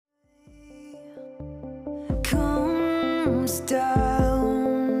comes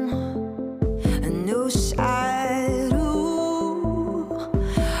down, a new shadow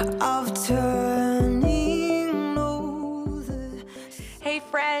of turning over. Hey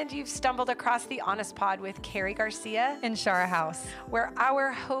friend, you've stumbled across the Honest Pod with Carrie Garcia and Shara House, where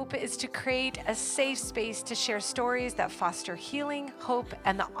our hope is to create a safe space to share stories that foster healing, hope,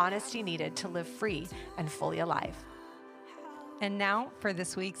 and the honesty needed to live free and fully alive. And now for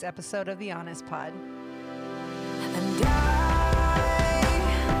this week's episode of the Honest Pod. And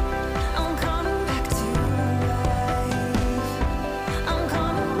I'm coming back to life. I'm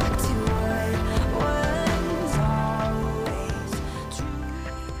coming back to what was always true.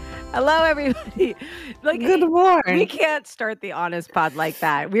 Hello, everybody. Good morning. We can't start the Honest Pod like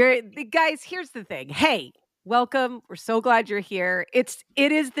that. Guys, here's the thing. Hey, welcome. We're so glad you're here. It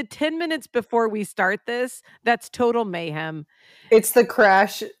is the 10 minutes before we start this. That's total mayhem. It's the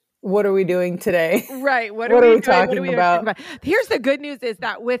crash. What are we doing today? Right. What are we doing? talking about? Here's the good news is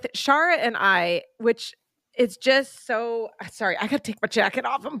that with Shara and I, which it's just so, sorry, I got to take my jacket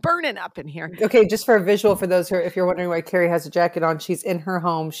off. I'm burning up in here. Okay, just for a visual for those who if you're wondering why Carrie has a jacket on, she's in her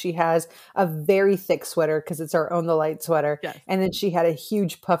home. She has a very thick sweater because it's our Own the Light sweater. Yes. And then she had a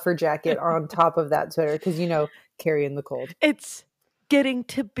huge puffer jacket on top of that sweater because, you know, Carrie in the cold. It's getting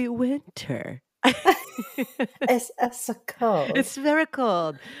to be winter. It's so cold. It's very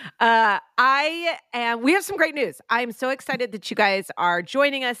cold. We have some great news. I'm so excited that you guys are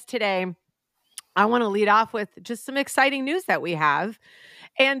joining us today. I want to lead off with just some exciting news that we have.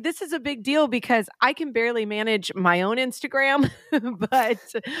 And this is a big deal because I can barely manage my own Instagram, but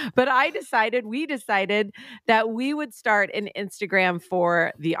we decided that we would start an Instagram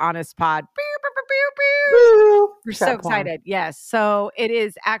for the Honest Pod. We're so excited. Yes. So it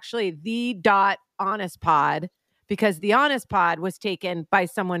is actually the.honestpod because the Honest Pod was taken by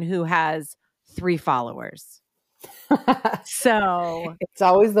someone who has 3 followers. So it's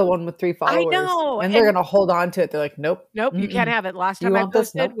always the one with 3 followers. I know. And they're going to hold on to it. They're like, nope. You can't have it. Last time I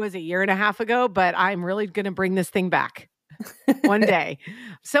posted was a year and a half ago, but I'm really going to bring this thing back one day.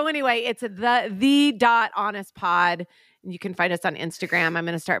 So anyway, it's the.honestpod. You can find us on Instagram. I'm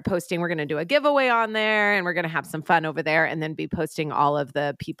going to start posting. We're going to do a giveaway on there and we're going to have some fun over there and then be posting all of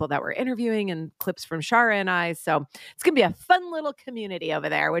the people that we're interviewing and clips from Shara and I. So it's going to be a fun little community over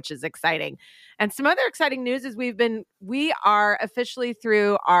there, which is exciting. And some other exciting news is we are officially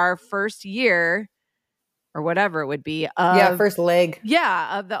through our first year or whatever it would be. First leg.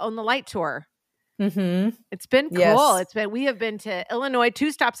 Yeah, of the Own the Light tour. Mm-hmm. It's been cool. Yes. We have been to Illinois,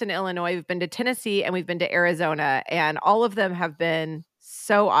 2 stops in Illinois. We've been to Tennessee and we've been to Arizona, and all of them have been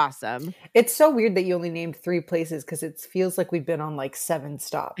so awesome. It's so weird that you only named 3 places because it feels like we've been on like 7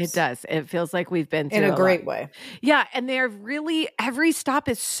 stops. It does. It feels like we've been in a great way. Yeah. And every stop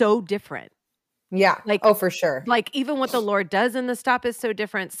is so different. Yeah. For sure. Like even what the Lord does in the stop is so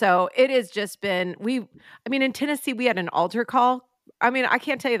different. So it has just been, in Tennessee, we had an altar call. I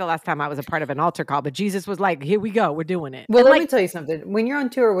can't tell you the last time I was a part of an altar call, but Jesus was like, here we go. We're doing it. Well, let me tell you something. When you're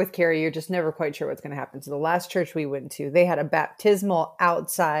on tour with Carrie, you're just never quite sure what's going to happen. So the last church we went to, they had a baptismal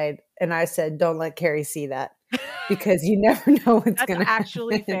outside. And I said, don't let Carrie see that because you never know what's going to happen. That's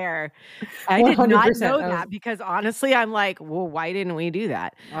actually fair. I did not know that because honestly, I'm like, well, why didn't we do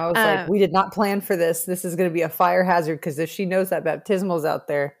that? I was like, we did not plan for this. This is going to be a fire hazard because if she knows that baptismal's out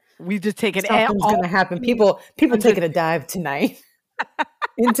there, we've just taken something's going to happen. People taking a dive tonight.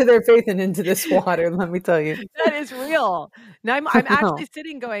 Into their faith and into this water, let me tell you. That is real. Now I'm actually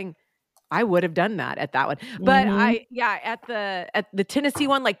sitting going, I would have done that at that one. But at the Tennessee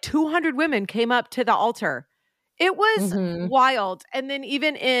one, like 200 women came up to the altar. It was wild. And then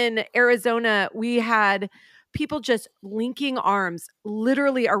even in Arizona, we had people just linking arms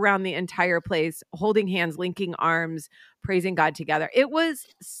literally around the entire place, holding hands, linking arms, praising God together.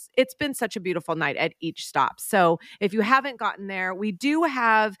 It's been such a beautiful night at each stop. So if you haven't gotten there, we do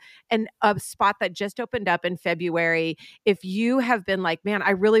have a spot that just opened up in February. If you have been like, man,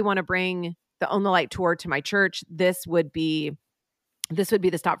 I really want to bring the Own the Light tour to my church, this would be the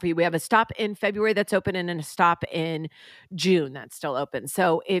stop for you. We have a stop in February that's open and a stop in June that's still open.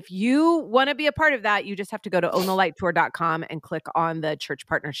 So if you want to be a part of that, you just have to go to ownthelighttour.com and click on the church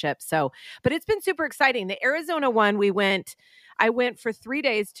partnership. But it's been super exciting. The Arizona one, I went for 3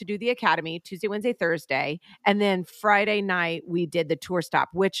 days to do the academy, Tuesday, Wednesday, Thursday. And then Friday night, we did the tour stop,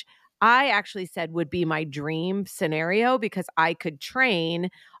 which I actually said would be my dream scenario because I could train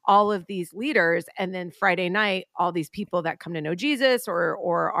all of these leaders. And then Friday night, all these people that come to know Jesus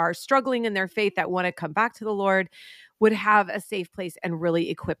or are struggling in their faith that want to come back to the Lord would have a safe place and really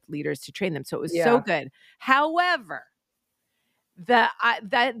equipped leaders to train them. So it was so good. However,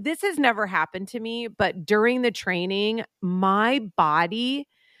 that this has never happened to me, but during the training, my body's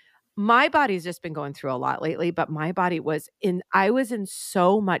just been going through a lot lately, but my body I was in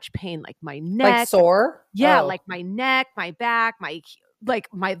so much pain, like my neck. Like sore? Yeah, Oh. like my neck, my back,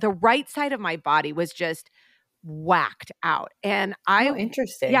 the right side of my body was just whacked out. And Oh,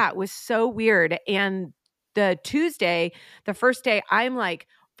 interesting. yeah, it was so weird. And the first day, I'm like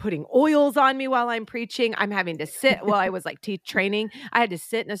putting oils on me while I'm preaching. I'm having to sit while I was like training. I had to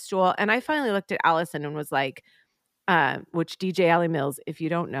sit in a stool. And I finally looked at Allison and was like, which DJ Allie Mills, if you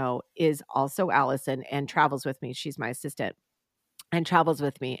don't know, is also Allison and travels with me. She's my assistant and travels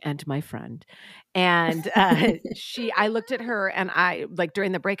with me and my friend. And I looked at her and I like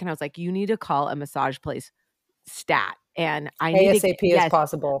during the break and I was like, you need to call a massage place stat. And I need ASAP as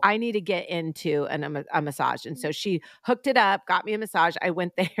possible. I need to get into a massage. And so she hooked it up, got me a massage. I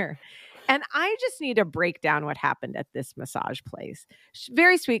went there. And I just need to break down what happened at this massage place.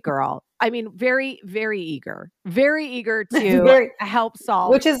 Very sweet girl. I mean, very, very eager to help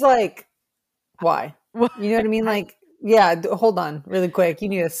solve. Which is like, why? You know what I mean? Like, yeah, hold on really quick. You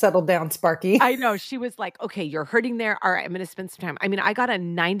need to settle down, Sparky. I know. She was like, okay, you're hurting there. All right, I'm going to spend some time. I mean, I got a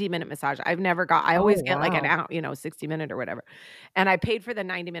 90-minute massage. I always get like an hour, 60-minute or whatever. And I paid for the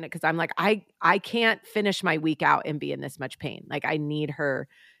 90-minute because I'm like, I can't finish my week out and be in this much pain. Like I need her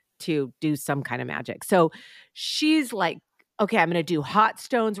to do some kind of magic. So she's like, okay, I'm going to do hot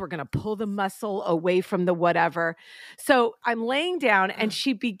stones. We're going to pull the muscle away from the whatever. So I'm laying down and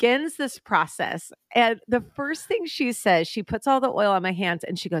she begins this process. And the first thing she says, she puts all the oil on my hands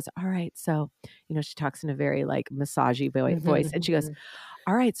and she goes, all right. So, she talks in a very like massagey voice. And she goes,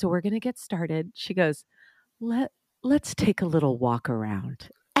 all right, so we're going to get started. She goes, let's take a little walk around.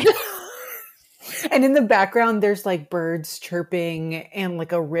 And in the background, there's like birds chirping and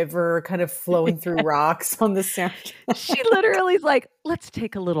like a river kind of flowing through rocks on the soundtrack. She literally is like, let's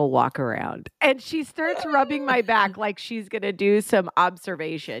take a little walk around. And she starts rubbing my back like she's going to do some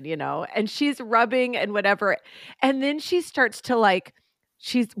observation, and she's rubbing and whatever. And then she starts to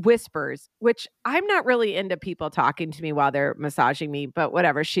she whispers, which I'm not really into people talking to me while they're massaging me, but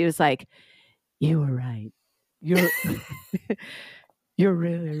whatever. She was like, you were right. You're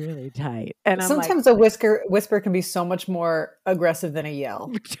really, really tight. And sometimes a whisper can be so much more aggressive than a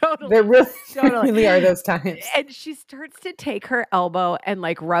yell. Totally. There really are those times. And she starts to take her elbow and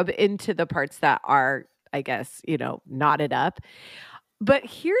like rub into the parts that are, I guess, knotted up. But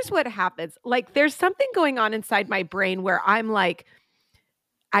here's what happens. Like there's something going on inside my brain where I'm like,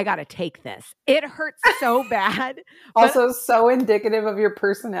 I got to take this. It hurts so bad. Also so indicative of your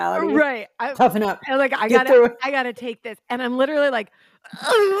personality. Right. Toughen up. And like, I got to take this. And I'm literally like,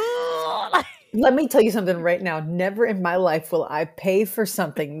 let me tell you something right now. Never in my life will I pay for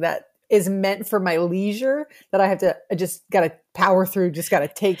something that is meant for my leisure that I just got to power through, just got to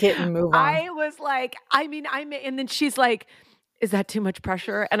take it and move on. I was like, and then she's like, is that too much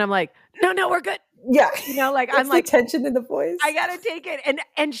pressure? And I'm like, no, we're good. Yeah. I'm like tension in the voice. I got to take it.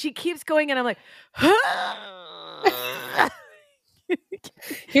 And she keeps going and I'm like,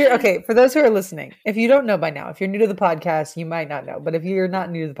 Here, okay, for those who are listening, if you don't know by now, if you're new to the podcast, you might not know, but if you're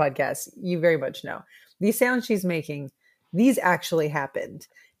not new to the podcast, you very much know. These sounds she's making, these actually happened.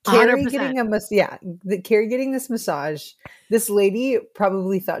 Carrie 100%. Carrie getting this massage, this lady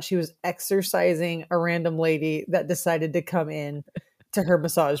probably thought she was exercising a random lady that decided to come in to her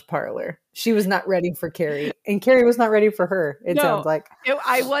massage parlor. She was not ready for Carrie, and Carrie was not ready for her. Sounds like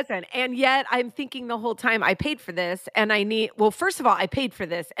I wasn't. And yet I'm thinking the whole time I paid for this and first of all, I paid for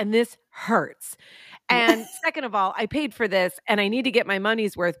this and this hurts. And second of all, I paid for this and I need to get my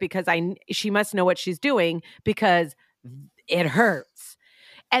money's worth because she must know what she's doing because it hurts.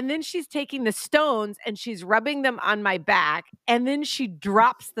 And then she's taking the stones and she's rubbing them on my back. And then she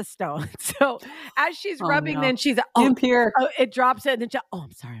drops the stones. So as she's rubbing, then she's, it drops it. And then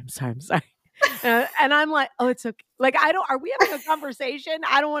I'm sorry. And I'm like, oh, it's okay. Like, are we having a conversation?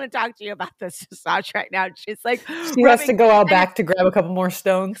 I don't want to talk to you about this massage right now. She's like, she has to go out back to grab a couple more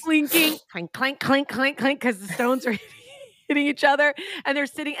stones. Clinking, clink, clink, clink, clink, clink, because the stones are hitting each other and they're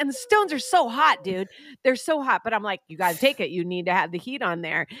sitting and the stones are so hot, dude. They're so hot. But I'm like, you got to take it. You need to have the heat on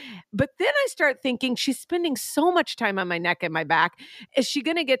there. But then I start thinking she's spending so much time on my neck and my back. Is she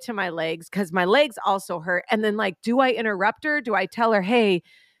going to get to my legs? Because my legs also hurt. And then like, do I interrupt her? Do I tell her, hey,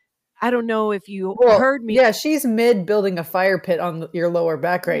 I don't know if you heard me. Yeah, she's mid building a fire pit on your lower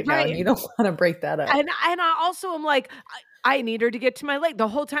back right now. And you don't want to break that up. And I also am like, I need her to get to my leg. The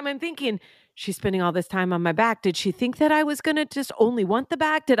whole time I'm thinking, she's spending all this time on my back. Did she think that I was going to just only want the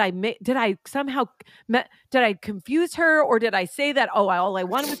back? Did I somehow, did I confuse her? Or did I say that, oh, all I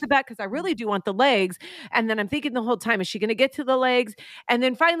wanted was the back? Because I really do want the legs. And then I'm thinking the whole time, is she going to get to the legs? And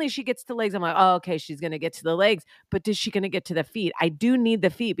then finally she gets to legs. I'm like, oh, okay, she's going to get to the legs. But is she going to get to the feet? I do need the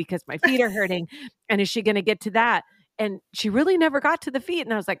feet because my feet are hurting. And is she going to get to that? And she really never got to the feet.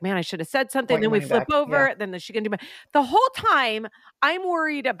 And I was like, man, I should have said something. Want Then your we money flip back. over. Yeah. Then she can do the whole time I'm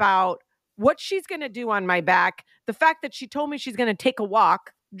worried about what she's going to do on my back. The fact that she told me she's going to take a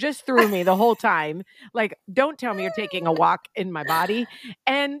walk just threw me the whole time. Like, don't tell me you're taking a walk in my body.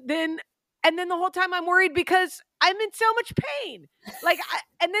 And then the whole time I'm worried because I'm in so much pain. Like,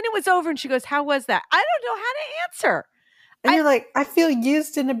 and then it was over and she goes, how was that? I don't know how to answer. And you're like, I feel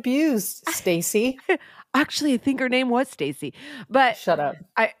used and abused, Stacy. Actually, I think her name was Stacy, but Shut up.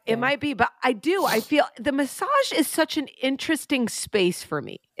 It might be, but I feel the massage is such an interesting space for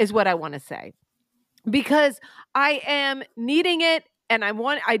me, is what I want to say, because I am needing it. And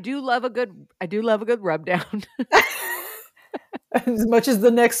I do love a good rub down. As much as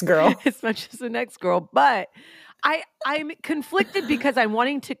the next girl. As much as the next girl. But I'm conflicted because I'm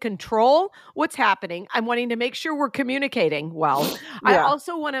wanting to control what's happening. I'm wanting to make sure we're communicating well. I Yeah.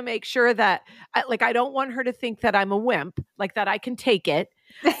 also want to make sure that I don't want her to think that I'm a wimp, like that I can take it.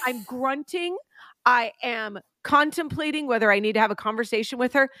 I'm grunting. I am contemplating whether I need to have a conversation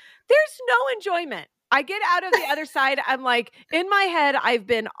with her. There's no enjoyment. I get out of the other side. I'm like, in my head, I've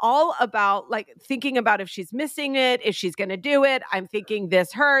been all about like thinking about if she's missing it, if she's going to do it. I'm thinking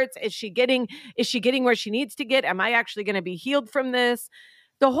this hurts. Is she getting where she needs to get? Am I actually going to be healed from this?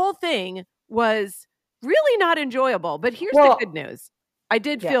 The whole thing was really not enjoyable, but here's the good news. I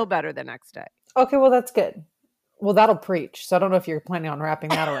did feel better the next day. Okay, well, that's good. Well, that'll preach. So I don't know if you're planning on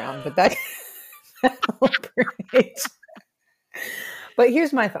wrapping that around, but that'll preach. But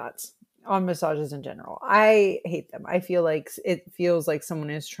here's my thoughts on massages in general. I hate them. I feel like it feels like someone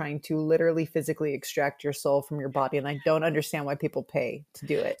is trying to literally physically extract your soul from your body, and I don't understand why people pay to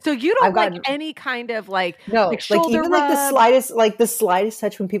do it. So you don't like any kind of like shoulder even rub? like the slightest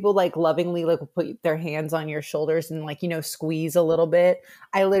touch when people like lovingly like will put their hands on your shoulders and like, you know, squeeze a little bit.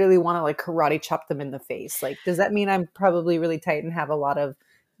 I literally want to like karate chop them in the face. Like, does that mean I'm probably really tight and have a lot of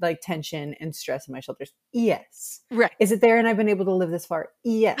like tension and stress in my shoulders? Yes. Right. Is it there and I've been able to live this far?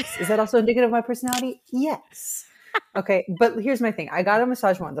 Yes. Is that also indicative of my personality? Yes. Okay. But here's my thing. I got a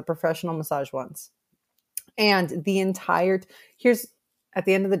massage once, a professional massage once. And here's at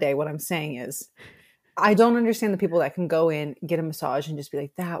the end of the day, what I'm saying is I don't understand the people that can go in, get a massage and just be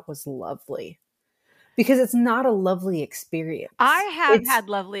like, that was lovely. Because it's not a lovely experience. I have had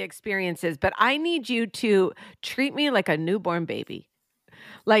lovely experiences, but I need you to treat me like a newborn baby.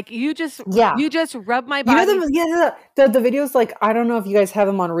 Like you just rub my body. You know the videos, like, I don't know if you guys have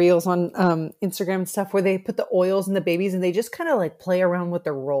them on Reels on Instagram and stuff, where they put the oils in the babies and they just kind of like play around with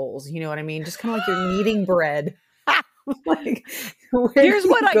the rolls. You know what I mean? Just kind of like you're kneading bread. Like, here's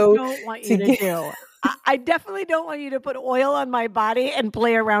what I don't want you to do. I definitely don't want you to put oil on my body and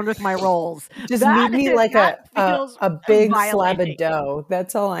play around with my rolls. Just need me like a big slab of dough.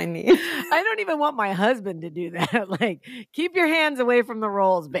 That's all I need. I don't even want my husband to do that. Like, keep your hands away from the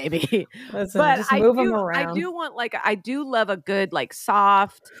rolls, baby. Listen, but just move them around. I do love a good, like,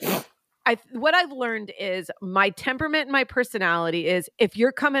 soft. What I've learned is my temperament and my personality is if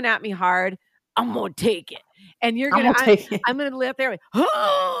you're coming at me hard, I'm going to take it. And you're going to, I'm going to live there. Like,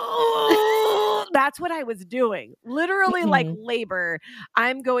 oh, that's what I was doing. Literally like labor.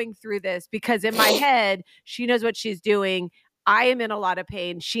 I'm going through this because in my head, she knows what she's doing. I am in a lot of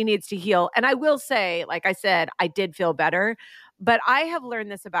pain. She needs to heal. And I will say, like I said, I did feel better, but I have learned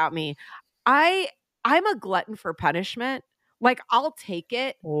this about me. I'm a glutton for punishment. Like, I'll take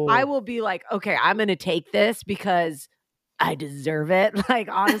it. Ooh. I will be like, okay, I'm going to take this because I deserve it. Like,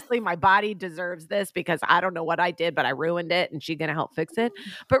 honestly, my body deserves this because I don't know what I did, but I ruined it and she's going to help fix it.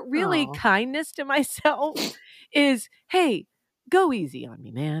 But really, kindness to myself is, hey, go easy on me,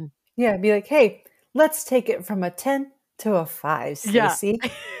 man. Yeah, be like, hey, let's take it from a 10 to a 5, Stacey. Yeah.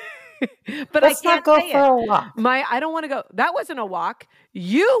 But let's I can't not go for a walk. I don't want to go. That wasn't a walk.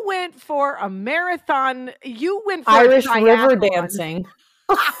 You went for a marathon. You went for Irish a triathlon. river dancing.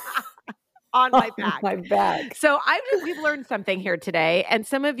 On my back. On my back. So we've learned something here today. And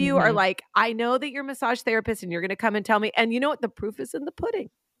some of you are like, I know that you're a massage therapist and you're going to come and tell me. And you know what? The proof is in the pudding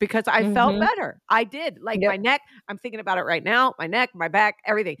because I felt better. I did. Like my neck, I'm thinking about it right now. My neck, my back,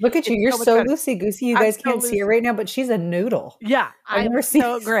 everything. Look at you. You're so loosey-goosey. You guys can't see her right now, but she's a noodle. Yeah. I'm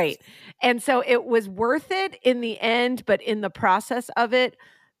so great. And so it was worth it in the end, but in the process of it,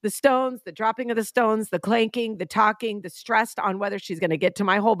 the stones, the dropping of the stones, the clanking, the talking, the stressed on whether she's going to get to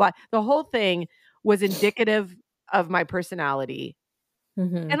my whole body. The whole thing was indicative of my personality.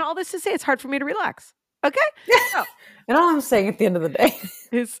 Mhm. And all this to say, it's hard for me to relax. Okay. So And all I'm saying at the end of the day,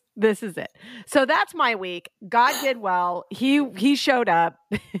 this is it. So that's my week. God did well. He showed up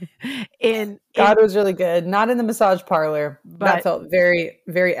in God was really good. Not in the massage parlor. But- That felt very,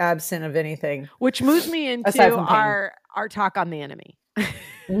 very absent of anything. which moves me Aside into from pain. our talk on the enemy.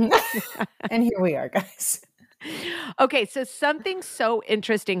 And here we are, guys. Okay, so something so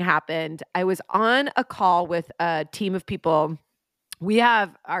interesting happened. I was on a call with a team of people. We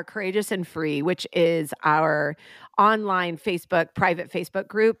have our Courageous and Free, which is our online private Facebook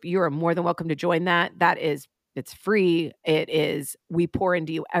group. You are more than welcome to join that. It's free. We pour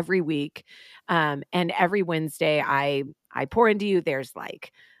into you every week. And every Wednesday I pour into you.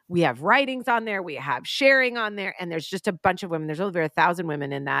 We have writings on there, we have sharing on there, and there's just a bunch of women. There's over 1,000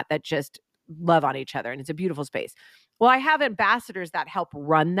 women in that just love on each other. And it's a beautiful space. Well, I have ambassadors that help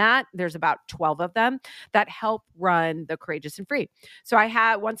run that. There's about 12 of them that help run the Courageous and Free. So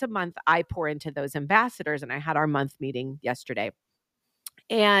once a month, I pour into those ambassadors, and I had our month meeting yesterday.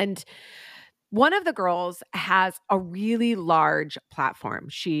 And one of the girls has a really large platform.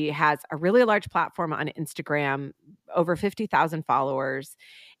 She has a really large platform on Instagram, over 50,000 followers,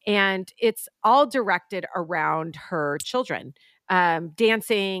 and it's all directed around her children.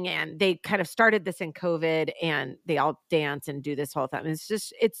 Dancing, and they kind of started this in COVID, and they all dance and do this whole thing.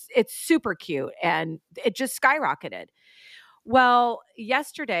 It's super cute, and it just skyrocketed. Well,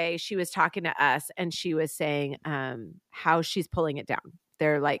 yesterday she was talking to us, and she was saying how she's pulling it down.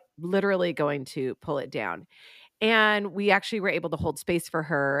 They're like literally going to pull it down. And we actually were able to hold space for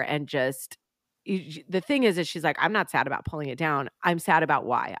her, and the thing is she's like, I'm not sad about pulling it down. I'm sad about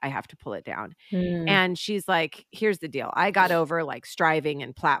why I have to pull it down. And she's like, here's the deal. I got over like striving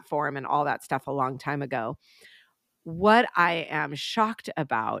and platform and all that stuff a long time ago. What I am shocked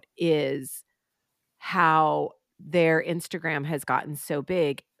about is how their Instagram has gotten so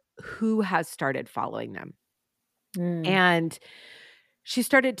big. Who has started following them? And she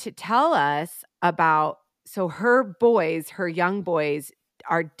started to tell us about, so her young boys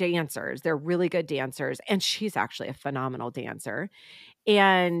are dancers. They're really good dancers. And she's actually a phenomenal dancer.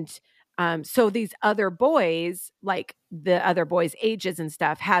 And so these other boys, like the other boys' ages and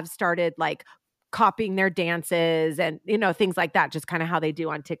stuff, have started like copying their dances and, things like that, just kind of how they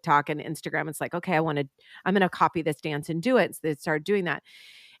do on TikTok and Instagram. It's like, okay, I'm going to copy this dance and do it. So they started doing that.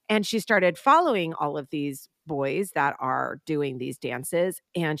 And she started following all of these boys that are doing these dances.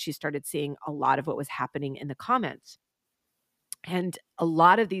 And she started seeing a lot of what was happening in the comments. And a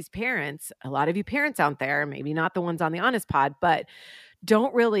lot of you parents out there, maybe not the ones on the Honest Pod, but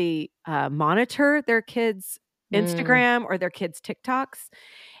don't really monitor their kids' Instagram or their kids' TikToks.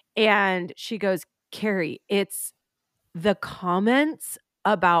 And she goes, Carrie, it's the comments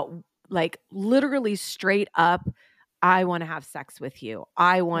about like literally straight up, I want to have sex with you.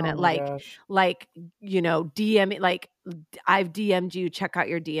 I want to DM, like I've DM'd you, check out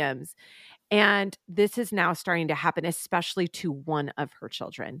your DMs. And this is now starting to happen, especially to one of her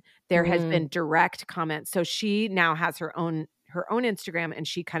children. There has been direct comments. So she now has her own Instagram, and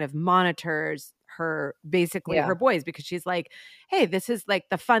she kind of monitors her boys, because she's like, hey, this is like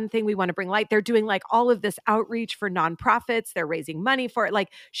the fun thing we want to bring light. They're doing like all of this outreach for nonprofits. They're raising money for it.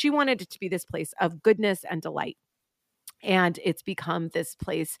 Like she wanted it to be this place of goodness and delight. And it's become this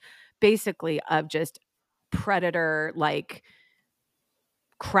place basically of just predator, like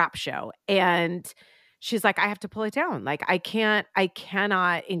crap show. And she's like, I have to pull it down. Like I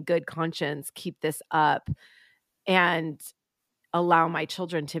cannot in good conscience keep this up and allow my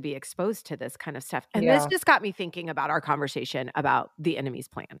children to be exposed to this kind of stuff. And this just got me thinking about our conversation about the enemy's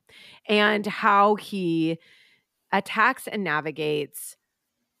plan and how he attacks and navigates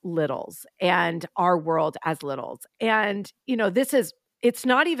littles and our world as littles. And, it's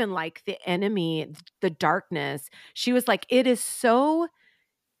not even like the enemy, the darkness. She was like, it is so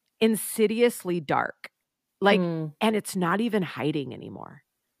insidiously dark, like, and it's not even hiding anymore.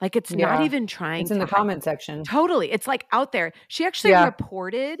 Like it's not even trying. It's in the comment section. Totally. It's like out there. She actually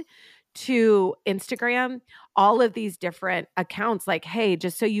reported to Instagram all of these different accounts, like, hey,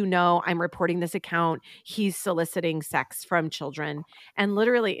 just so you know, I'm reporting this account. He's soliciting sex from children. And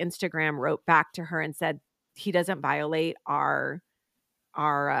literally Instagram wrote back to her and said, he doesn't violate our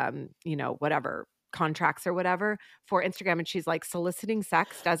whatever contracts or whatever for Instagram. And she's like, soliciting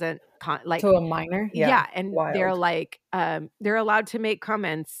sex doesn't like to a minor. Yeah. And wild. they're like, they're allowed to make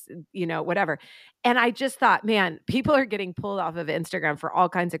comments, whatever. And I just thought, man, people are getting pulled off of Instagram for all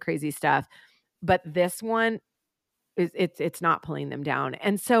kinds of crazy stuff. But this one it's not pulling them down.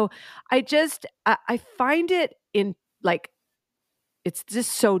 And so I find it in like, it's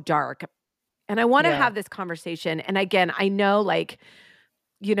just so dark. And I want to Yeah. have this conversation. And again, I know like,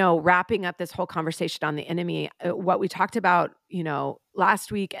 wrapping up this whole conversation on the enemy, what we talked about,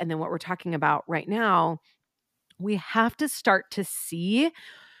 last week, and then what we're talking about right now, we have to start to see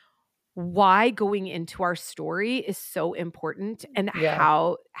why going into our story is so important, and Yeah.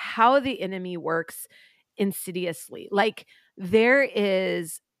 how the enemy works insidiously. Like there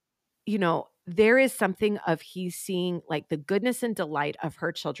is something of he's seeing like the goodness and delight of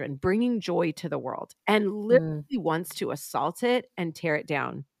her children bringing joy to the world, and literally wants to assault it and tear it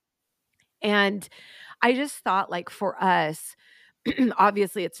down. And I just thought, like, for us,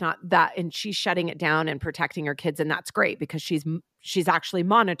 obviously it's not that, and she's shutting it down and protecting her kids, and that's great because she's actually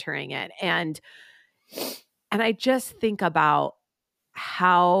monitoring it. And I just think about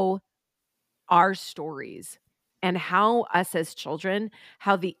how our stories and how us as children,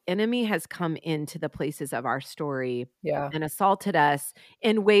 how the enemy has come into the places of our story Yeah. and assaulted us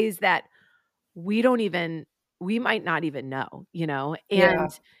in ways that we might not even know, Yeah.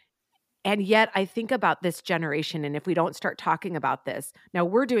 and yet I think about this generation, and if we don't start talking about this, now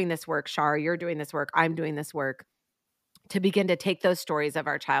we're doing this work, Shar, you're doing this work, I'm doing this work, to begin to take those stories of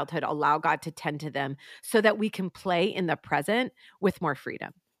our childhood, allow God to tend to them so that we can play in the present with more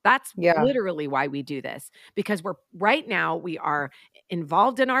freedom. That's Yeah. literally why we do this, because right now we are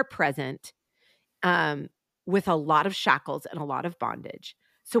involved in our present with a lot of shackles and a lot of bondage.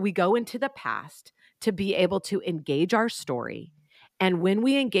 So we go into the past to be able to engage our story. And when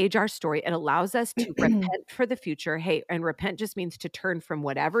we engage our story, it allows us to repent for the future. Hey, and repent just means to turn from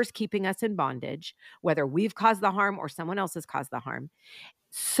whatever's keeping us in bondage, whether we've caused the harm or someone else has caused the harm,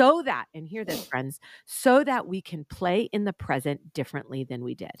 so that, and hear this, friends, so that we can play in the present differently than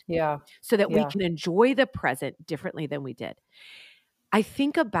we did. Yeah. So that we Yeah. can enjoy the present differently than we did. I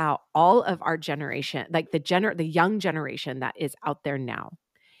think about all of our generation, like the young generation that is out there now,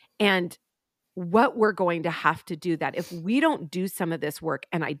 and what we're going to have to do, that if we don't do some of this work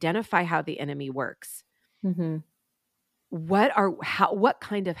and identify how the enemy works, what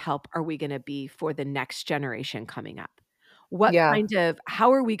kind of help are we going to be for the next generation coming up?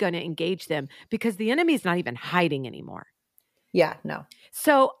 How are we going to engage them? Because the enemy is not even hiding anymore. Yeah. No.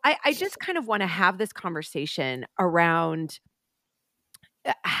 So I just kind of want to have this conversation around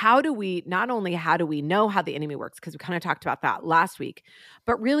how do we know how the enemy works? Because we kind of talked about that last week,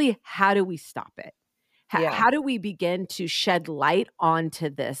 but really, how do we stop it? Yeah. How do we begin to shed light onto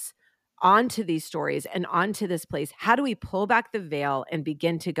these stories and onto this place? How do we pull back the veil and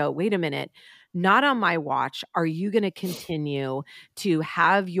begin to go, wait a minute, not on my watch. Are you going to continue to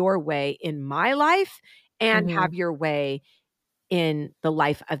have your way in my life and have your way in the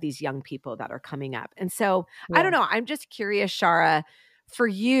life of these young people that are coming up? And so I don't know. I'm just curious, Shara, for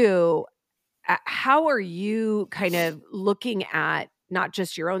you, how are you kind of looking at not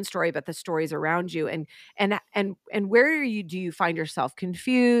just your own story, but the stories around you, and where do you find yourself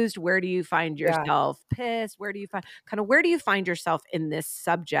confused? Where do you find yourself pissed? Where do you find yourself in this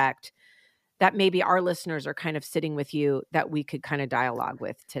subject that maybe our listeners are kind of sitting with you that we could kind of dialogue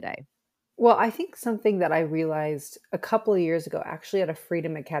with today? Well, I think something that I realized a couple of years ago, actually at a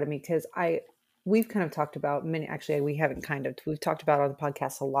Freedom Academy, because we've kind of talked about we've talked about on the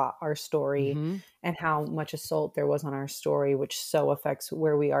podcast a lot, our story and how much assault there was on our story, which so affects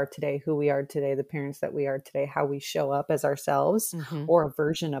where we are today, who we are today, the parents that we are today, how we show up as ourselves or a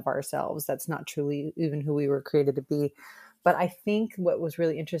version of ourselves that's not truly even who we were created to be. But I think what was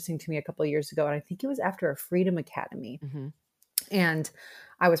really interesting to me a couple of years ago, and I think it was after a Freedom Academy, and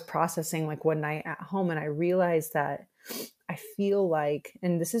I was processing like one night at home, and I realized that I feel like,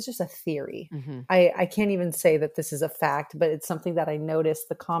 and this is just a theory, I can't even say that this is a fact, but it's something that I noticed.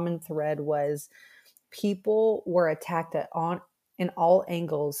 The common thread was people were attacked in all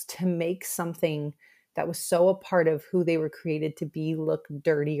angles to make something that was so a part of who they were created to be look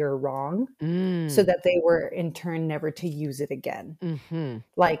dirty or wrong, so that they were in turn never to use it again.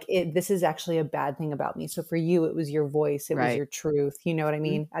 Like this is actually a bad thing about me. So for you, it was your voice, it was your truth. You know what I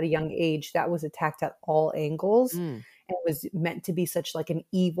mean? At a young age, that was attacked at all angles. And it was meant to be such like an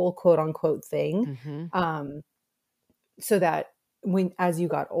evil, quote unquote thing. So that as you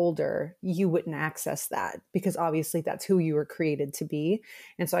got older, you wouldn't access that, because obviously that's who you were created to be.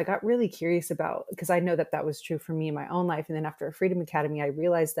 And so I got really curious because I know that was true for me in my own life. And then after a Freedom Academy, I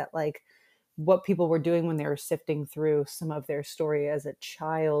realized that like what people were doing when they were sifting through some of their story as a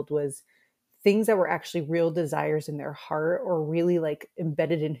child was things that were actually real desires in their heart, or really like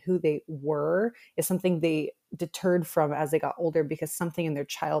embedded in who they were, is something they deterred from as they got older, because something in their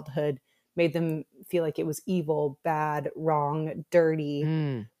childhood made them feel like it was evil, bad, wrong, dirty,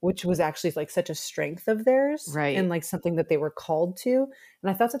 Mm, which was actually like such a strength of theirs right. and like something that they were called to. And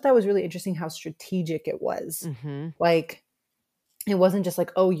I thought that that was really interesting how strategic it was. Mm-hmm. Like, it wasn't just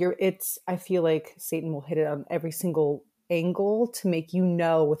like, oh, I feel like Satan will hit it on every single angle to make you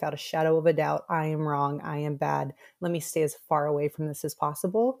know without a shadow of a doubt, I am wrong, I am bad. Let me stay as far away from this as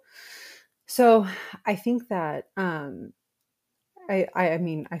possible. So I think that I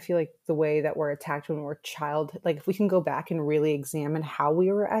mean, I feel like the way that we're attacked when we're a child, like if we can go back and really examine how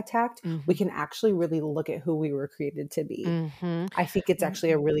we were attacked, we can actually really look at who we were created to be. Mm-hmm. I think it's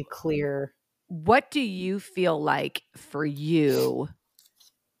actually a really clear. What do you feel like for you?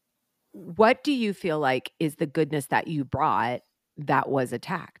 What do you feel like is the goodness that you brought that was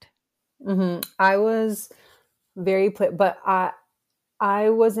attacked? I was very, but I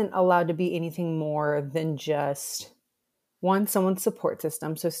wasn't allowed to be anything more than just someone's support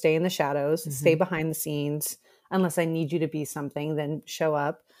system. So stay in the shadows, stay behind the scenes. Unless I need you to be something, then show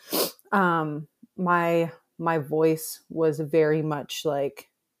up. My voice was very much like,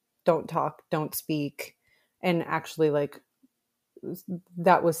 don't talk, don't speak. And actually like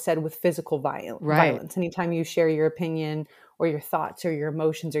that was said with physical violence. Anytime you share your opinion or your thoughts or your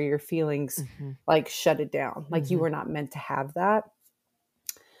emotions or your feelings, like shut it down. Like you were not meant to have that.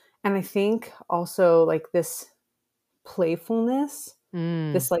 And I think also like this playfulness,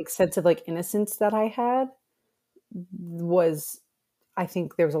 this like sense of like innocence that I had was, I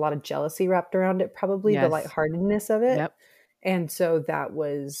think there was a lot of jealousy wrapped around it, probably the lightheartedness of it. Yep. And so that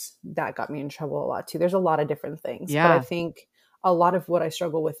got me in trouble a lot too. There's a lot of different things, Yeah. but I think a lot of what I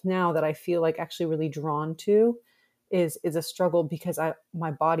struggle with now that I feel like actually really drawn to is a struggle because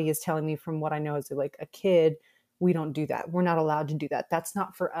my body is telling me from what I know as like a kid, we don't do that. We're not allowed to do that. That's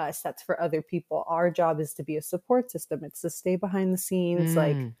not for us. That's for other people. Our job is to be a support system. It's to stay behind the scenes.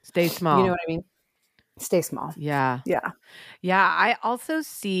 Like stay small. You know what I mean? Stay small. Yeah. Yeah. Yeah. I also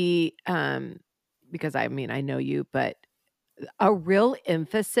see, because I mean, I know you, but a real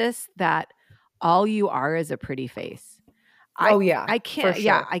emphasis that all you are is a pretty face. I can't,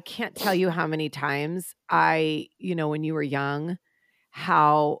 sure. I can't tell you how many times when you were young,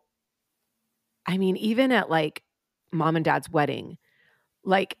 how, I mean, even at like mom and dad's wedding,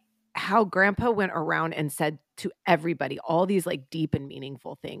 like how grandpa went around and said to everybody all these like deep and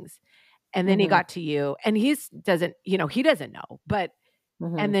meaningful things. And then he got to you and he doesn't know, but,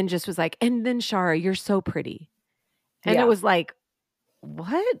 and then just was like, and then Shara, you're so pretty. And it was like,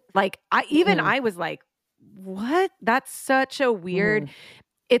 what? Like I was like, what? That's such a weird,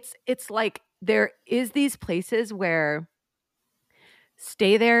 it's like there is these places where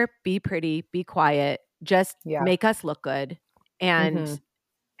stay there, be pretty, be quiet, just make us look good. And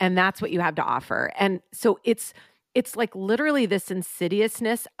that's what you have to offer. And so it's like literally this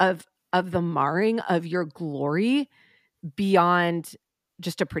insidiousness of the marring of your glory beyond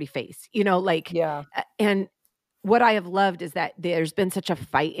just a pretty face, and what I have loved is that there's been such a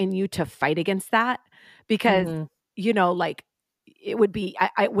fight in you to fight against that because, like it would be,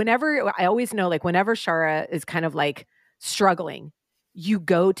 I always know, like whenever Shara is kind of like struggling, you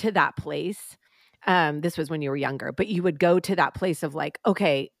go to that place. This was when you were younger, but you would go to that place of like,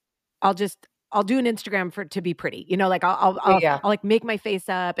 okay, I'll do an Instagram to be pretty, like I'll like make my face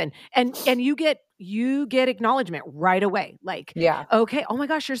up and you get acknowledgement right away. Like, okay. Oh my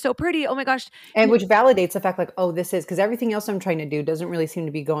gosh, you're so pretty. Oh my gosh. And which validates the fact like, oh, this is, because everything else I'm trying to do doesn't really seem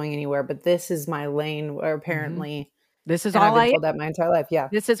to be going anywhere, but this is my lane where apparently this is all all I've been told that my entire life. Yeah.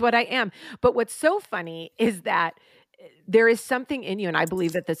 This is what I am. But what's so funny is that there is something in you, and I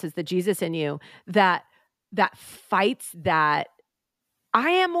believe that this is the Jesus in you, that fights that I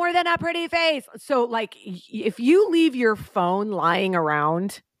am more than a pretty face. So like if you leave your phone lying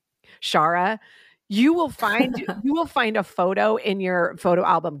around, Shara, you will find a photo in your photo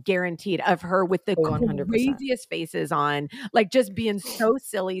album guaranteed of her with the 100%. craziest faces on, like just being so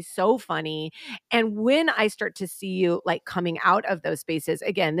silly, so funny. And when I start to see you like coming out of those spaces,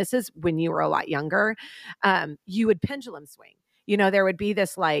 again, this is when you were a lot younger, you would pendulum swing. There would be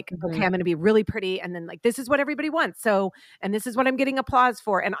this like, okay, I'm going to be really pretty. And then like, this is what everybody wants. So, and this is what I'm getting applause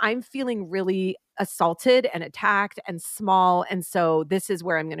for. And I'm feeling really assaulted and attacked and small. And so this is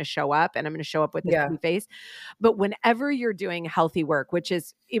where I'm going to show up, and I'm going to show up with this pretty face. But whenever you're doing healthy work, which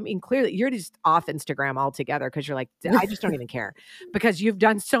is, I mean, clearly you're just off Instagram altogether because you're like, I just don't even care because you've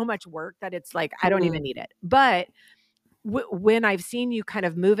done so much work that it's like, I don't even need it. But when I've seen you kind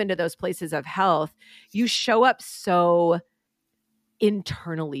of move into those places of health, you show up so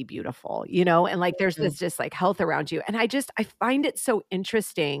internally beautiful, and like there's this just like health around you. And I find it so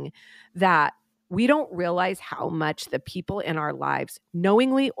interesting that we don't realize how much the people in our lives,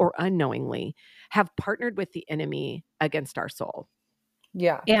 knowingly or unknowingly, have partnered with the enemy against our soul.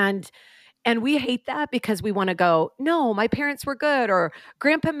 Yeah. And we hate that because we want to go, no, my parents were good, or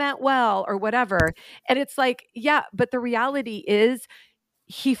grandpa meant well, or whatever. And it's like, yeah, but the reality is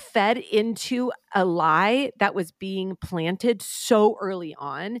he fed into a lie that was being planted so early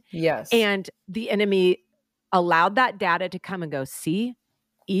on. Yes. And the enemy allowed that data to come and go, see,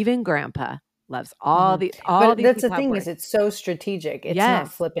 even grandpa loves all these But that's the people have thing, worth. is it's so strategic. It's not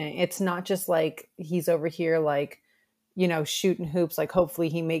Yes. flippant. It's not just like he's over here like, you know, shooting hoops. Like hopefully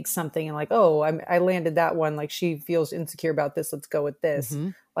he makes something and like, oh, I landed that one. Like she feels insecure about this. Let's go with this.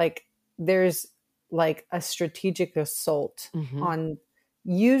 Mhm. Like there's like a strategic assault Mhm. on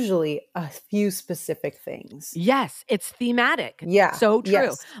usually a few specific things. Yes, it's thematic. Yeah. So true.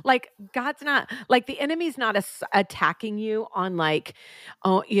 Yes. Like God's not, like the enemy's not attacking you on like,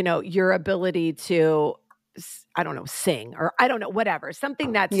 oh, you know, your ability to, I don't know, sing, or I don't know, whatever,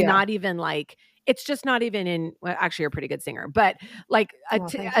 something that's Yeah. not even like, it's just not even in, well, actually you're a pretty good singer, but like Oh,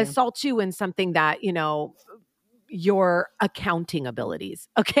 thank you. assault you in something that, you know, your accounting abilities.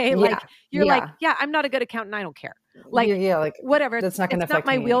 Okay. Like you're like, yeah, I'm not a good accountant. I don't care. Like, yeah, like whatever. that's not going to It's not affect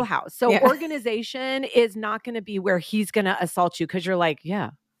my me. wheelhouse. So Yeah. organization is not going to be where he's going to assault you because you're like, yeah,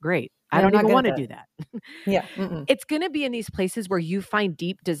 great. I I'm don't not even good want to at do that. Yeah. Mm-mm. It's going to be in these places where you find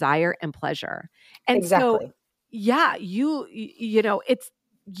deep desire and pleasure. And Exactly. so, yeah, you know, it's,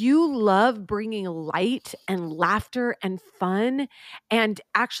 you love bringing light and laughter and fun. And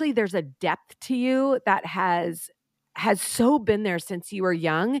actually there's a depth to you that has so been there since you were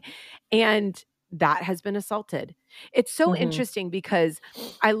young, and that has been assaulted. It's so interesting because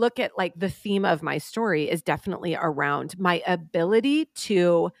I look at like the theme of my story is definitely around my ability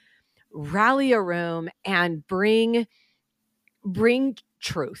to rally a room and bring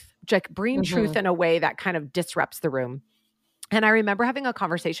truth, like bring truth in a way that kind of disrupts the room. And I remember having a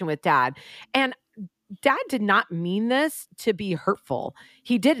conversation with Dad, and Dad did not mean this to be hurtful.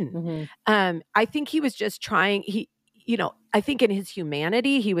 He didn't. I think he was just trying, you know, I think in his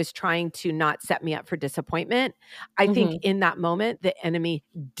humanity, he was trying to not set me up for disappointment. I think in that moment, the enemy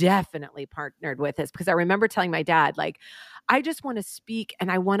definitely partnered with us, because I remember telling my dad, like, I just want to speak, and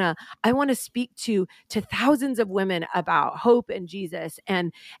I want to speak to thousands of women about hope and Jesus.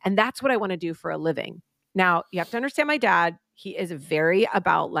 And that's what I want to do for a living. Now, you have to understand my dad, he is very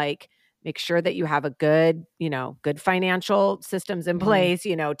about like, make sure that you have a good, you know, good financial systems in place,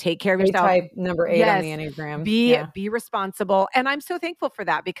 you know, take care of yourself. A-type, number 8 on the Enneagram. Be responsible. And I'm so thankful for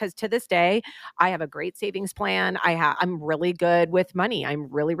that, because to this day, I have a great savings plan. I'm really good with money. I'm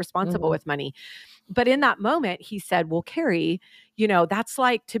really responsible with money. But in that moment, he said, well, Carrie, you know, that's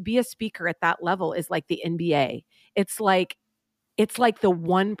like, to be a speaker at that level is like the NBA. It's like the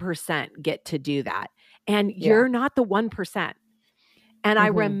 1% get to do that. And you're not the 1%. And I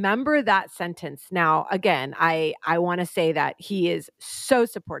remember that sentence. Now, again, I want to say that he is so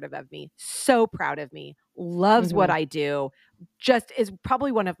supportive of me, so proud of me, loves what I do, just is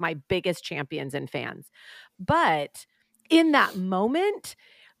probably one of my biggest champions and fans. But in that moment,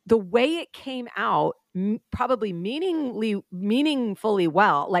 the way it came out, probably meaningfully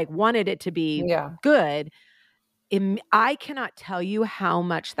well, like wanted it to be good. I cannot tell you how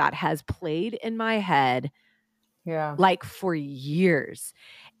much that has played in my head. Like for years.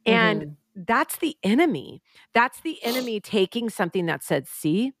 And that's the enemy. That's the enemy taking something that said,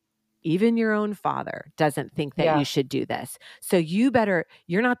 see, even your own father doesn't think that you should do this. So you're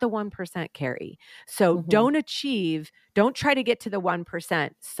not the 1%, Carrie. So don't try to get to the 1%,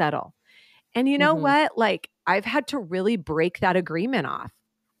 settle. And you know what? Like, I've had to really break that agreement off.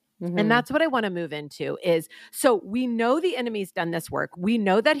 And that's what I want to move into is, so we know the enemy's done this work. We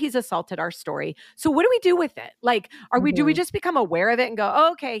know that he's assaulted our story. So what do we do with it? Like, do we just become aware of it and go,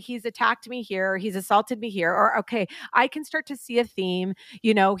 oh, okay, he's attacked me here, he's assaulted me here, or okay, I can start to see a theme.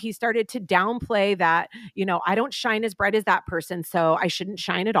 You know, he started to downplay that, you know, I don't shine as bright as that person, so I shouldn't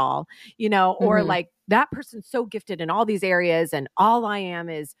shine at all, you know, or like that person's so gifted in all these areas and all I am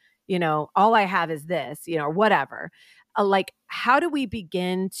is, you know, all I have is this, you know, or whatever. Like, how do we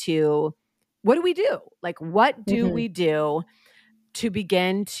begin to, what do we do? Like, what do we do to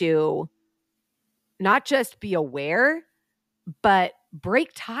begin to not just be aware, but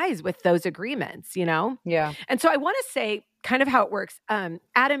break ties with those agreements, you know? Yeah. And so I want to say, kind of how it works.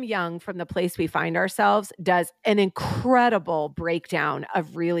 Adam Young from The Place We Find Ourselves does an incredible breakdown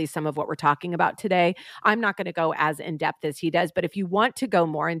of really some of what we're talking about today. I'm not going to go as in depth as he does, but if you want to go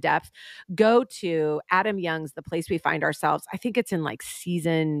more in depth, go to Adam Young's The Place We Find Ourselves. I think it's in like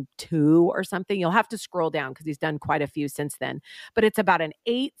season 2 or something. You'll have to scroll down because he's done quite a few since then, but it's about an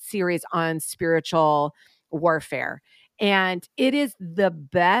 8 series on spiritual warfare. And it is the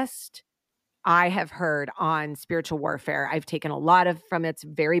best I have heard on spiritual warfare. I've taken a lot of from it's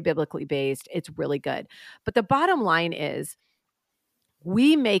very biblically based. It's really good. But the bottom line is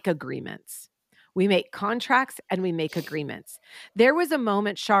we make agreements. We make contracts and we make agreements. There was a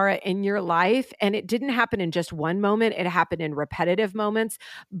moment, Shara, in your life, and it didn't happen in just one moment. It happened in repetitive moments,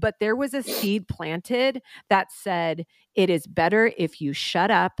 but there was a seed planted that said, it is better if you shut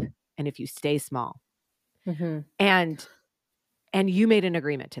up and if you stay small. And you made an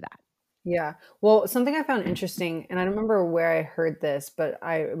agreement to that. Yeah. Well, something I found interesting, and I don't remember where I heard this, but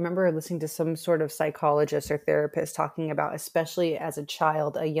I remember listening to some sort of psychologist or therapist talking about, especially as a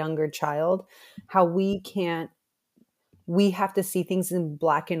child, a younger child, how we have to see things in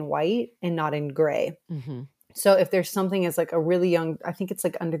black and white and not in gray. So if there's something as like a really young, I think it's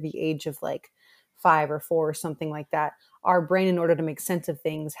like under the age of like 5 or 4 or something like that, our brain, in order to make sense of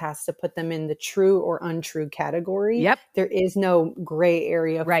things, has to put them in the true or untrue category. Yep. There is no gray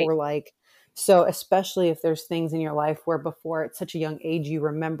area for like, so especially if there's things in your life where before at such a young age, you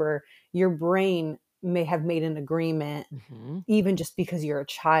remember, your brain may have made an agreement, even just because you're a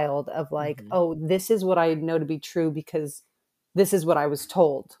child, of like, oh, this is what I know to be true because this is what I was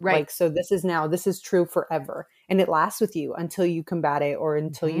told. Right. Like, so this is true forever. And it lasts with you until you combat it or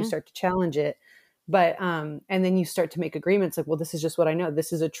until you start to challenge it. But, and then you start to make agreements like, well, this is just what I know.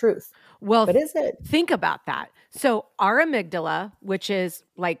 This is a truth. Well, but is it? Think about that. So our amygdala, which is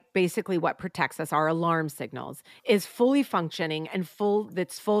like basically what protects us, our alarm signals, is fully functioning and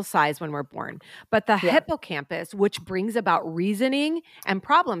it's full size when we're born. But the hippocampus, which brings about reasoning and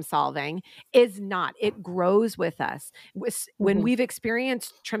problem solving, is not. It grows with us. When we've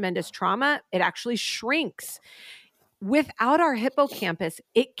experienced tremendous trauma, it actually shrinks. Without our hippocampus,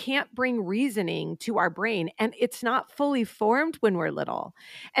 it can't bring reasoning to our brain, and it's not fully formed when we're little.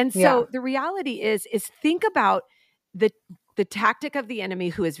 And so the reality is think about the tactic of the enemy,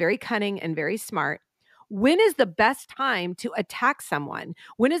 who is very cunning and very smart. When is the best time to attack someone?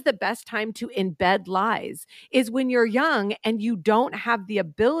 When is the best time to embed lies? Is when you're young and you don't have the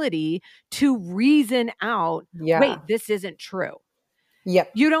ability to reason out, wait, this isn't true.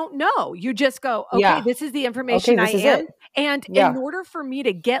 Yep. You don't know. You just go, okay, this is the information I am. And in order for me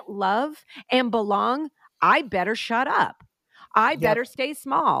to get love and belong, I better shut up. I better stay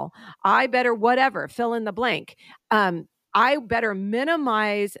small. I better whatever, fill in the blank. I better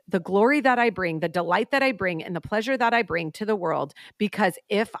minimize the glory that I bring, the delight that I bring, and the pleasure that I bring to the world, because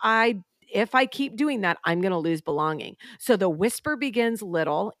if I keep doing that, I'm going to lose belonging. So the whisper begins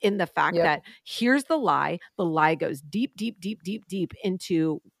little in the fact that here's the lie. The lie goes deep, deep, deep, deep, deep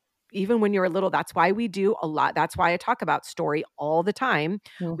into even when you're little. That's why we do a lot. That's why I talk about story all the time.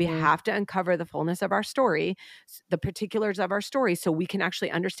 We have to uncover the fullness of our story, the particulars of our story, so we can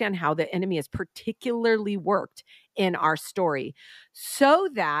actually understand how the enemy is particularly worked in our story, so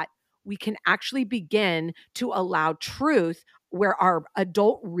that we can actually begin to allow truth where our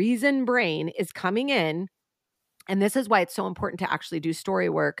adult reason brain is coming in. And this is why it's so important to actually do story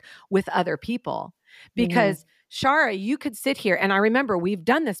work with other people. Because Shara, you could sit here, and I remember we've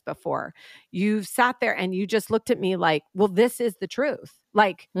done this before. You've sat there and you just looked at me like, well, this is the truth.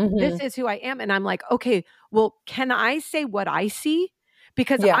 Like, this is who I am. And I'm like, okay, well, can I say what I see?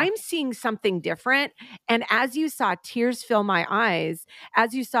 Because I'm seeing something different. And as you saw tears fill my eyes,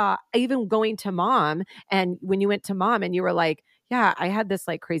 as you saw even going to mom, and when you went to mom and you were like, yeah, I had this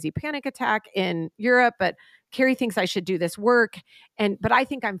like crazy panic attack in Europe, but Carrie thinks I should do this work. But I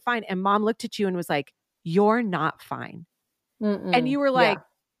think I'm fine. And mom looked at you and was like, you're not fine. And you were like,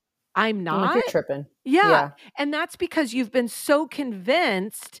 I'm not. Like, you're tripping. Yeah. And that's because you've been so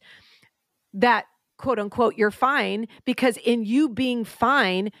convinced that, quote unquote, you're fine, because in you being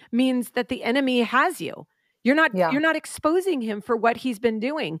fine means that the enemy has you. You're not exposing him for what he's been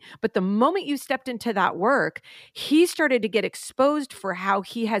doing. But the moment you stepped into that work, he started to get exposed for how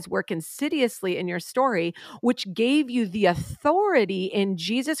he has worked insidiously in your story, which gave you the authority in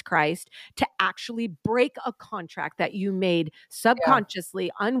Jesus Christ to actually break a contract that you made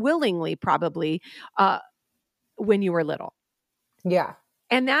subconsciously, unwillingly, probably, when you were little. Yeah.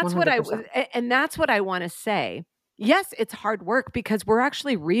 And that's 100%. what I want to say. Yes, it's hard work because we're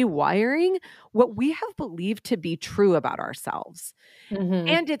actually rewiring what we have believed to be true about ourselves. Mhm.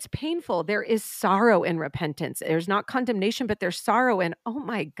 And it's painful. There is sorrow in repentance. There's not condemnation, but there's sorrow. And oh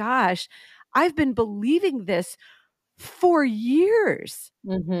my gosh, I've been believing this for years.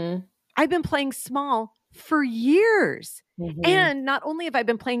 Mhm. I've been playing small for years. Mhm. And not only have I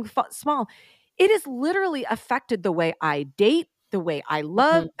been playing small, it has literally affected the way I date, the way I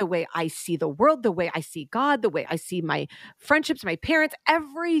love, Mhm. the way I see the world, the way I see God, the way I see my friendships, my parents,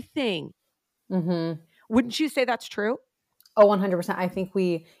 everything. Mhm. Wouldn't you say that's true? Oh, 100%. I think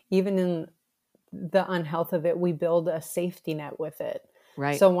we, even in the unhealth of it, we build a safety net with it.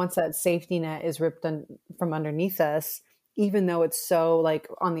 Right. So once that safety net is ripped from underneath us, even though it's so like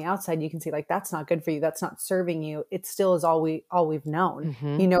on the outside, you can see like that's not good for you, that's not serving you. It still is all we've known.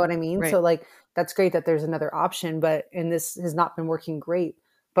 Mm-hmm. You know what I mean? Right. So like that's great that there's another option, but and this has not been working great.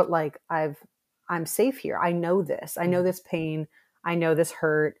 But like I'm safe here. I know this. I know this pain. I know this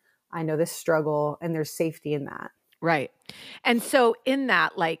hurt. I know this struggle, and there's safety in that. Right. And so in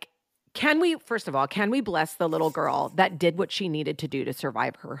that, like, first of all, can we bless the little girl that did what she needed to do to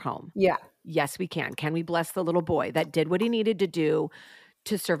survive her home? Yeah. Yes, we can. Can we bless the little boy that did what he needed to do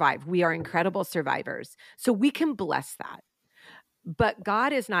to survive? We are incredible survivors. So we can bless that. But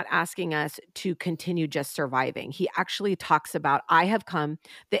God is not asking us to continue just surviving. He actually talks about,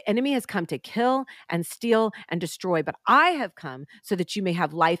 the enemy has come to kill and steal and destroy, but I have come so that you may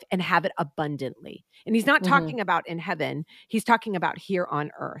have life and have it abundantly. And he's not Mhm. talking about in heaven, he's talking about here on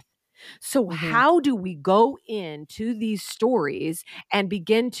earth. So, Mhm. how do we go into these stories and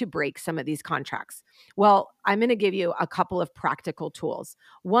begin to break some of these contracts? Well, I'm going to give you a couple of practical tools.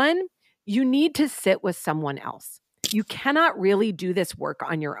 One, you need to sit with someone else. You cannot really do this work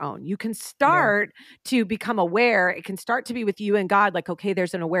on your own. You can start to become aware. It can start to be with you and God, like, okay,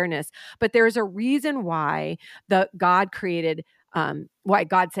 there's an awareness, but there's a reason why God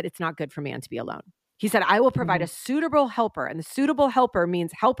said it's not good for man to be alone. He said, I will provide a suitable helper. And the suitable helper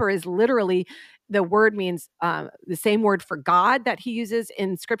means helper is literally the word means the same word for God that he uses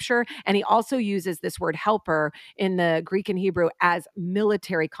in scripture. And he also uses this word helper in the Greek and Hebrew as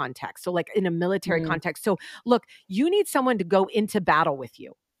military context. So like in a military context. So look, you need someone to go into battle with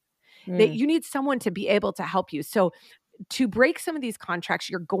you. That you need someone to be able to help you. So to break some of these contracts,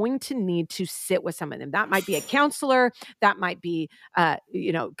 you're going to need to sit with some of them. That might be a counselor. That might be,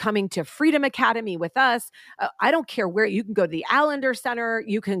 coming to Freedom Academy with us. I don't care where. You can go to the Allender Center.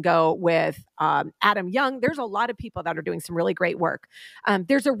 You can go with Adam Young. There's a lot of people that are doing some really great work.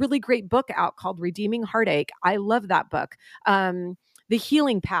 There's a really great book out called Redeeming Heartache. I love that book. The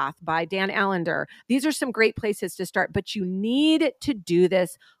Healing Path by Dan Allender. These are some great places to start, but you need to do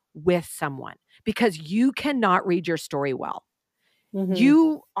this with someone because you cannot read your story well. Mhm.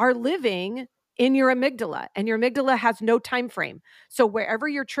 You are living in your amygdala and your amygdala has no time frame. So wherever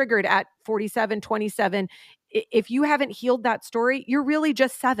you're triggered at 47, 27, if you haven't healed that story, you're really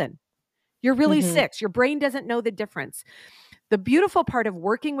just 7. You're really 6. Your brain doesn't know the difference. The beautiful part of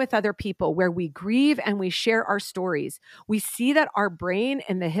working with other people where we grieve and we share our stories, we see that our brain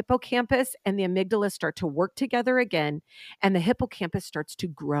and the hippocampus and the amygdala start to work together again, and the hippocampus starts to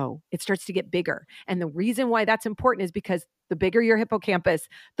grow. It starts to get bigger. And the reason why that's important is because the bigger your hippocampus,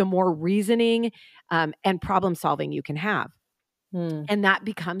 the more reasoning and problem solving you can have. And that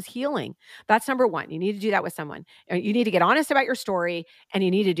becomes healing. That's number one. You need to do that with someone. You need to get honest about your story and you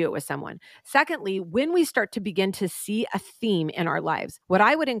need to do it with someone. Secondly, when we start to begin to see a theme in our lives, what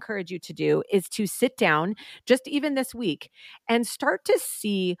I would encourage you to do is to sit down just even this week and start to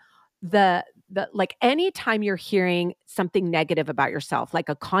see the like anytime you're hearing something negative about yourself, like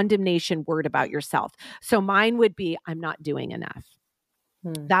a condemnation word about yourself. So mine would be, I'm not doing enough.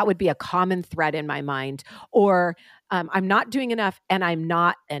 That would be a common thread in my mind. Or I'm not doing enough and I'm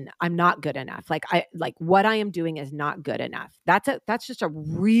not good enough. Like what I am doing is not good enough. That's just a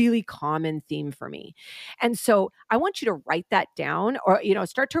really common theme for me. And so I want you to write that down or,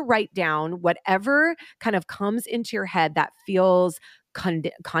 start to write down whatever kind of comes into your head that feels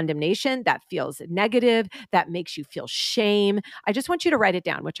condemnation, that feels negative, that makes you feel shame. I just want you to write it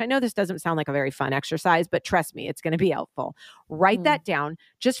down, which I know this doesn't sound like a very fun exercise, but trust me, it's going to be helpful. Write that down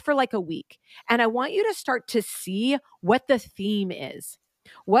just for like a week. And I want you to start to see what the theme is.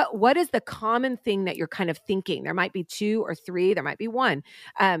 What is the common thing that you're kind of thinking? There might be 2 or 3, there might be 1.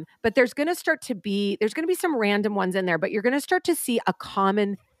 But there's going to be some random ones in there, but you're going to start to see a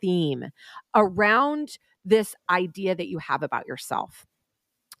common theme around this idea that you have about yourself.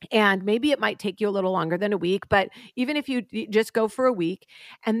 And maybe it might take you a little longer than a week, but even if you just go for a week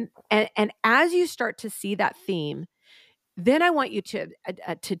and as you start to see that theme, then I want you to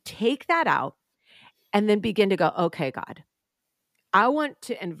take that out and then begin to go, okay, God, I want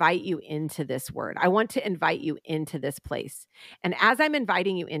to invite you into this word. I want to invite you into this place. And as I'm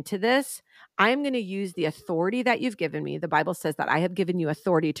inviting you into this, I'm going to use the authority that you've given me. The Bible says that I have given you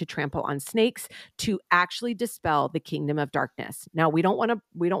authority to trample on snakes, to actually dispel the kingdom of darkness. Now, we don't want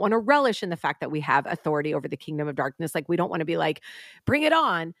to relish in the fact that we have authority over the kingdom of darkness. Like, we don't want to be like, bring it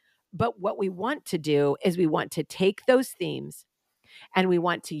on. But what we want to do is we want to take those themes and we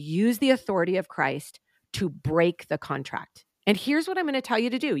want to use the authority of Christ to break the contract. And here's what I'm going to tell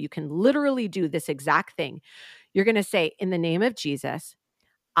you to do. You can literally do this exact thing. You're going to say, in the name of Jesus,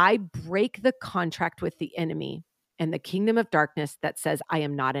 I break the contract with the enemy and the kingdom of darkness that says I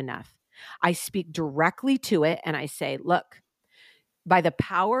am not enough. I speak directly to it and I say, look, by the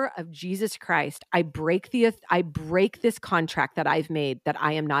power of Jesus Christ, I break this contract that I've made that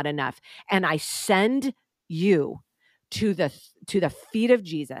I am not enough. And I send you to the feet of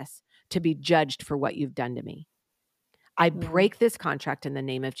Jesus to be judged for what you've done to me. I break this contract in the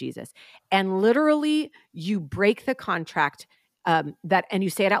name of Jesus. And literally, you break the contract and you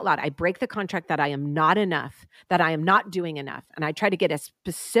say it out loud. I break the contract that I am not enough, that I am not doing enough. And I try to get as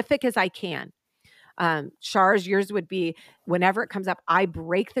specific as I can. Shars, yours would be, whenever it comes up, I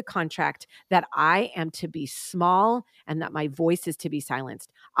break the contract that I am to be small and that my voice is to be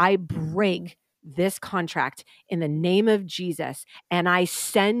silenced. I break this contract in the name of Jesus. And I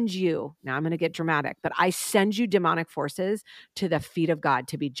send you, now I'm going to get dramatic, but I send you, demonic forces, to the feet of God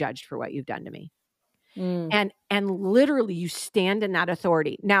to be judged for what you've done to me. And literally you stand in that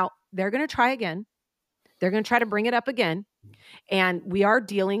authority. Now they're going to try again. They're going to try to bring it up again. And we are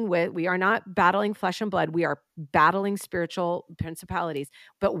not battling flesh and blood. We are battling spiritual principalities.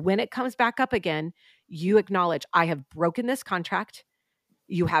 But when it comes back up again, you acknowledge, I have broken this contract.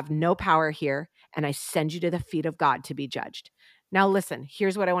 You have no power here, and I send you to the feet of God to be judged. Now, listen,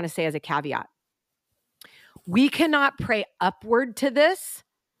 here's what I want to say as a caveat. We cannot pray upward to this.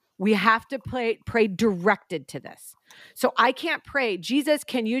 We have to pray directed to this. So I can't pray, Jesus,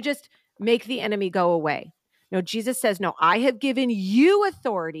 can you just make the enemy go away? No, Jesus says, no, I have given you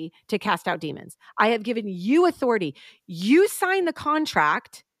authority to cast out demons. I have given you authority. You sign the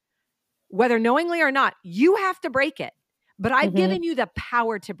contract, whether knowingly or not, you have to break it. But I've given you the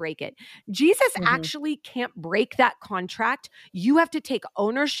power to break it. Jesus actually can't break that contract. You have to take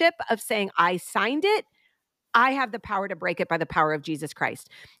ownership of saying, I signed it. I have the power to break it by the power of Jesus Christ.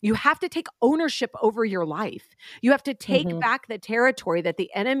 You have to take ownership over your life. You have to take back the territory that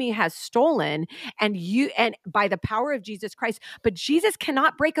the enemy has stolen, and by the power of Jesus Christ. But Jesus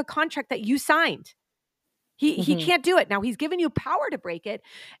cannot break a contract that you signed. He can't do it. Now, he's given you power to break it.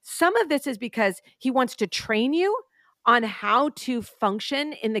 Some of this is because he wants to train you on how to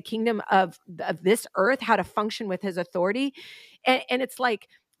function in the kingdom of this earth, how to function with his authority. And it's like,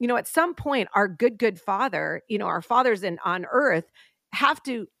 at some point, our good Father, our fathers on earth have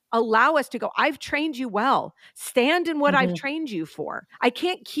to allow us to go, I've trained you well. Stand in what I've trained you for. I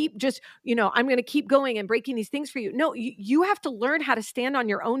can't keep just, I'm going to keep going and breaking these things for you. No, you have to learn how to stand on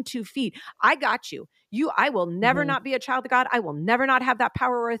your own 2 feet. I got you. I will never not be a child of God. I will never not have that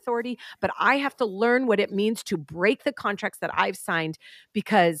power or authority, but I have to learn what it means to break the contracts that I've signed,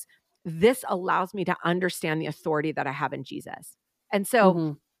 because this allows me to understand the authority that I have in Jesus. And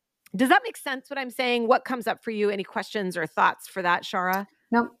so does that make sense what I'm saying? What comes up for you? Any questions or thoughts for that, Shara?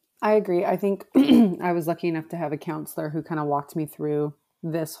 No, I agree. I think I was lucky enough to have a counselor who kind of walked me through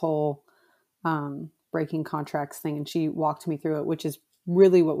this whole breaking contracts thing. And she walked me through it, which is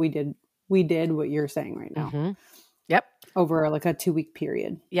really what we did. We did what you're saying right now. Yep. Over like a 2-week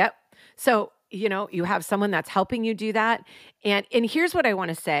period. Yep. So, you have someone that's helping you do that. And here's what I want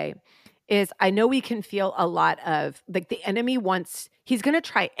to say is, I know we can feel a lot of like the enemy he's going to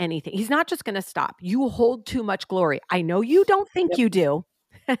try anything. He's not just going to stop. You hold too much glory. I know you don't think you do.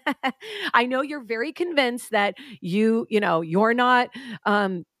 I know you're very convinced that you're not,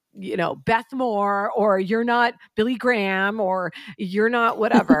 Beth Moore, or you're not Billy Graham, or you're not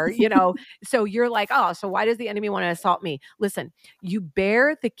whatever, so you're like, oh, so why does the enemy want to assault me? Listen, you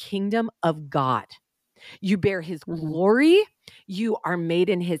bear the kingdom of God. You bear his glory. You are made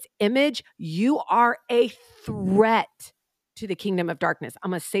in his image. You are a threat to the kingdom of darkness.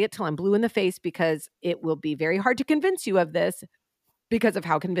 I'm going to say it till I'm blue in the face, because it will be very hard to convince you of this because of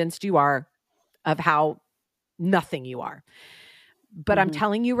how convinced you are of how nothing you are. But I'm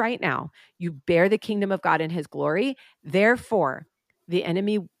telling you right now, you bear the kingdom of God in his glory. Therefore, the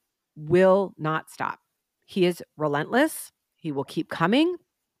enemy will not stop. He is relentless. He will keep coming.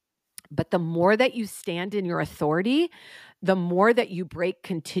 But the more that you stand in your authority, the more that you break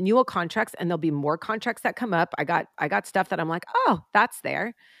continual contracts, and there'll be more contracts that come up. I got stuff that I'm like, oh, that's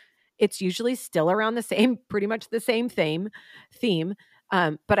there. It's usually still around the same, pretty much the same theme.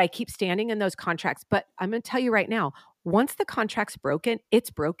 But I keep standing in those contracts. But I'm going to tell you right now, once the contract's broken, it's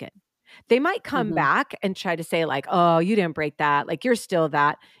broken. They might come back and try to say like, oh, you didn't break that. Like you're still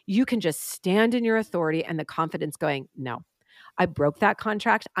that. You can just stand in your authority and the confidence going, no, I broke that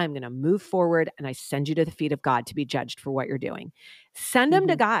contract. I'm going to move forward and I send you to the feet of God to be judged for what you're doing. Send them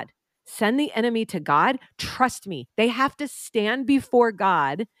to God. Send the enemy to God. Trust me, they have to stand before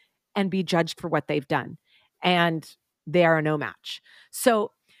God and be judged for what they've done. And they are no match.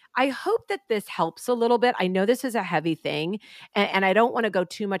 So I hope that this helps a little bit. I know this is a heavy thing, and I don't want to go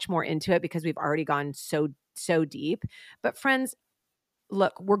too much more into it because we've already gone so deep. But friends,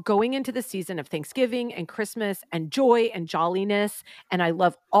 look, we're going into the season of Thanksgiving and Christmas and joy and jolliness. And I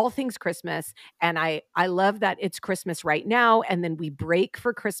love all things Christmas. And I love that it's Christmas right now. And then we break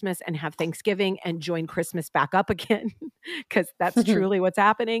for Christmas and have Thanksgiving and join Christmas back up again, because that's truly what's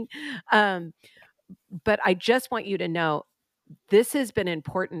happening. But I just want you to know, this has been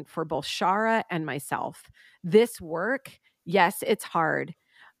important for both Shara and myself. This work, yes, it's hard,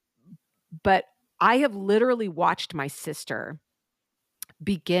 but I have literally watched my sister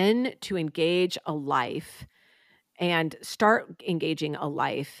begin to engage a life and start engaging a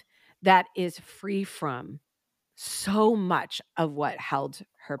life that is free from so much of what held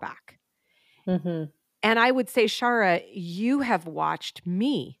her back. And I would say, Shara, you have watched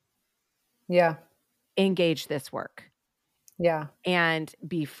me engage this work. And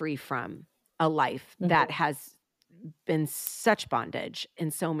be free from a life that has been such bondage in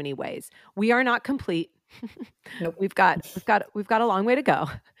so many ways. We are not complete. Nope. We've got a long way to go,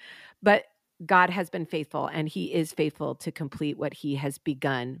 but God has been faithful, and he is faithful to complete what he has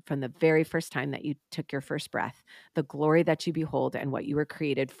begun from the very first time that you took your first breath, the glory that you behold and what you were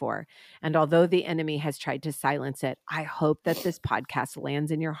created for. And although the enemy has tried to silence it, I hope that this podcast lands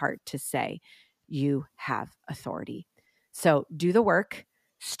in your heart to say, you have authority. So do the work,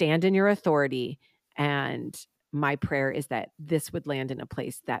 stand in your authority, and my prayer is that this would land in a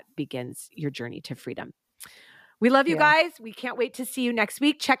place that begins your journey to freedom. We love you guys. We can't wait to see you next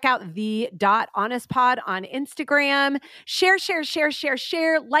week. Check out the.honestpod on Instagram. Share,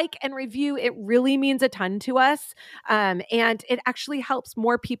 like and review. It really means a ton to us. And it actually helps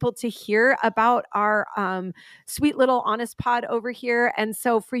more people to hear about our sweet little Honest Pod over here. And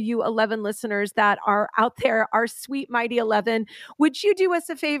so for you 11 listeners that are out there, our sweet mighty 11, would you do us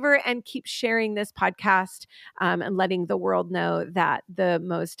a favor and keep sharing this podcast and letting the world know that the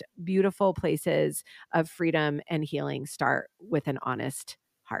most beautiful places of freedom and healing start with an honest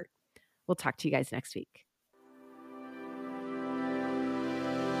heart. We'll talk to you guys next week.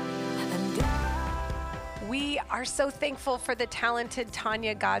 We are so thankful for the talented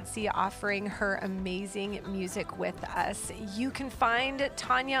Tanya Godsey offering her amazing music with us. You can find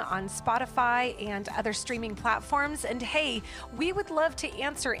Tanya on Spotify and other streaming platforms. And hey, we would love to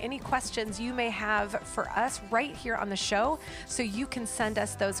answer any questions you may have for us right here on the show. So you can send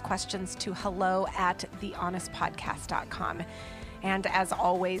us those questions to hello@thehonestpodcast.com. And as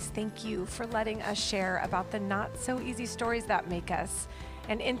always, thank you for letting us share about the not so easy stories that make us,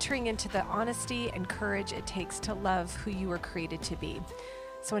 and entering into the honesty and courage it takes to love who you were created to be.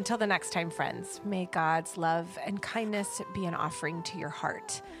 So until the next time, friends, may God's love and kindness be an offering to your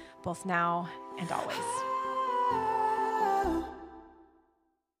heart, both now and always.